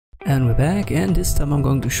And we're back, and this time I'm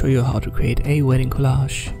going to show you how to create a wedding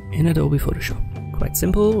collage in Adobe Photoshop. Quite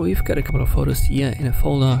simple, we've got a couple of photos here in a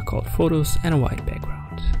folder called Photos and a white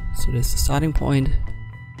background. So this is the starting point.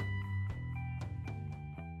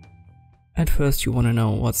 At first you want to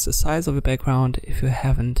know what's the size of the background if you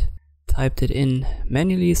haven't typed it in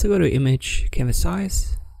manually. So go to Image, Canvas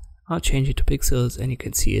Size. I'll change it to pixels and you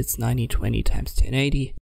can see it's 9020 x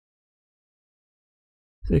 1080.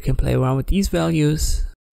 So you can play around with these values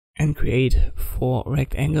and create 4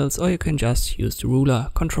 rectangles, or you can just use the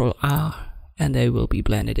ruler, Ctrl R, and they will be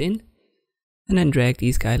blended in. And then drag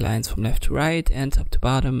these guidelines from left to right and top to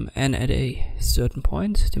bottom, and at a certain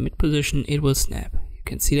point, the mid position, it will snap. You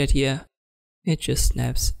can see that here, it just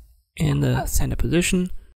snaps in the center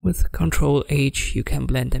position. With Ctrl H you can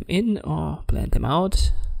blend them in or blend them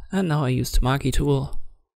out. And now I use the marquee tool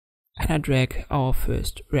and I drag our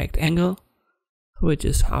first rectangle, which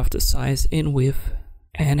is half the size in width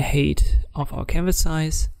and height of our canvas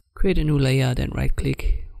size. Create a new layer, then right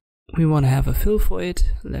click. We want to have a fill for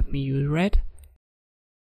it. Let me use red.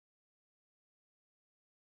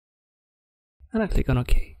 And I click on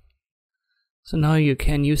OK. So now you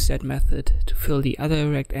can use that method to fill the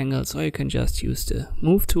other rectangles, or you can just use the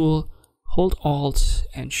move tool, hold Alt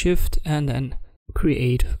and Shift, and then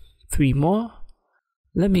create 3 more.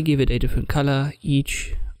 Let me give it a different color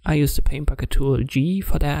each. I use the paint bucket tool G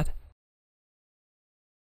for that.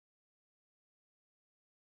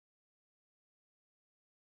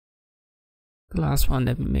 The last one,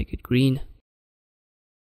 let me make it green.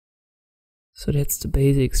 So that's the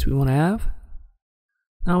basics we want to have.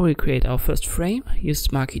 Now we create our first frame. Use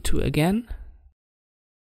the marquee tool again.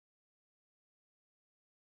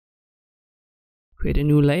 Create a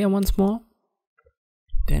new layer once more.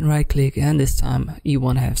 Then right click, and this time you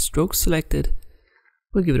want to have strokes selected.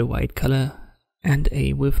 We'll give it a white color, and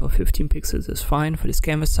a width of 15 pixels is fine for this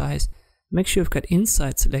canvas size. Make sure you've got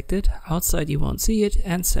inside selected, outside you won't see it,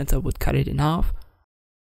 and center would cut it in half.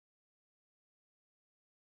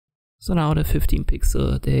 So now the 15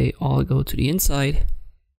 pixel, they all go to the inside.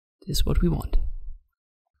 This is what we want.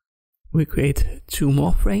 We create 2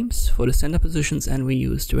 more frames for the center positions, and we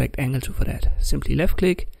use the rectangle tool for that. Simply left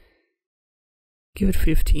click, give it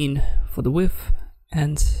 15 for the width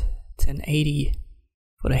and 1080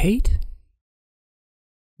 for the height.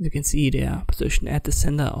 You can see they are positioned at the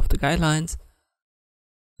center of the guidelines.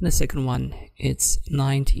 And the second one, it's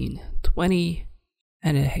 1920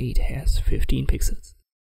 and the height has 15 pixels.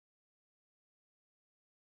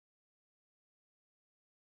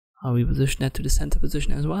 We position that to the center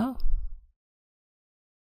position as well.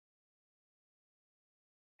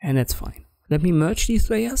 And that's fine. Let me merge these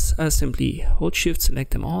layers. I simply hold Shift, select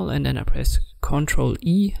them all, and then I press Ctrl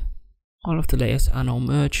E. All of the layers are now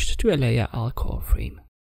merged to a layer I'll call frame.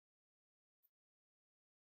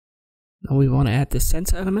 Now we want to add the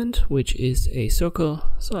center element, which is a circle,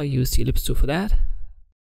 so I use the ellipse tool for that.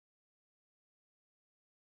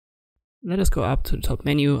 Let us go up to the top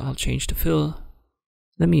menu. I'll change the fill.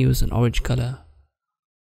 Let me use an orange color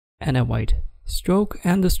and a white stroke,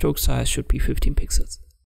 and the stroke size should be 15 pixels.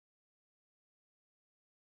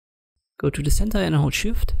 Go to the center and hold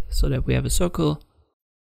Shift so that we have a circle.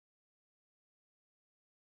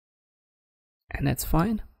 And that's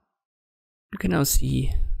fine. You can now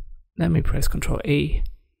see, let me press Ctrl A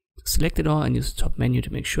to select it all and use the top menu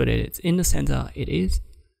to make sure that it's in the center. It is.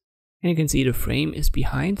 And you can see the frame is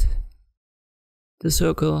behind the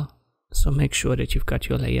circle. So make sure that you've got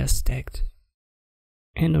your layers stacked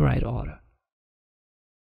in the right order.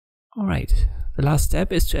 Alright, the last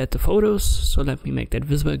step is to add the photos. So let me make that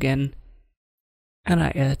visible again. And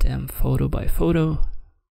I add them photo by photo.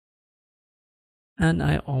 And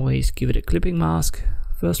I always give it a clipping mask.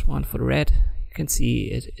 First one for the red. You can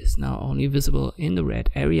see it is now only visible in the red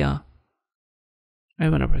area.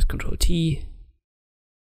 And when I press Ctrl T,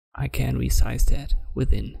 I can resize that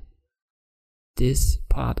within this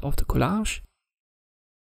part of the collage.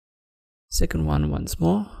 Second one once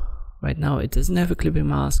more. Right now it doesn't have a clipping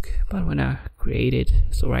mask, but when I create it,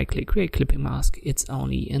 so right click, create clipping mask, it's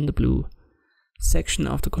only in the blue section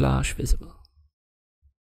of the collage visible.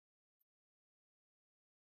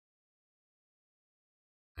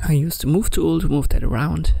 I use the move tool to move that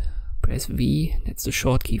around. Press V, that's the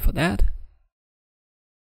short key for that.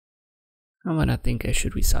 And when I think I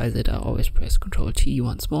should resize it, I always press Ctrl T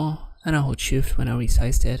once more, and I hold Shift when I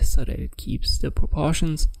resize that so that it keeps the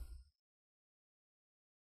proportions.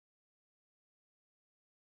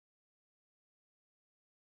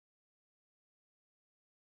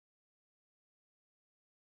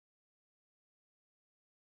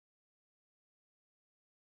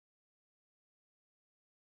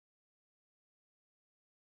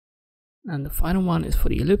 And the final one is for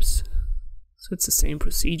the ellipse. So it's the same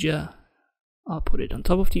procedure. I'll put it on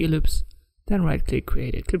top of the ellipse, then right click,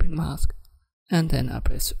 create a clipping mask, and then I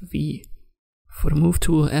press V for the move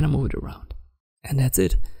tool and I move it around. And that's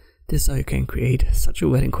it. This is how you can create such a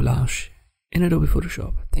wedding collage in Adobe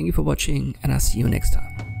Photoshop. Thank you for watching and I'll see you next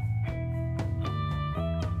time.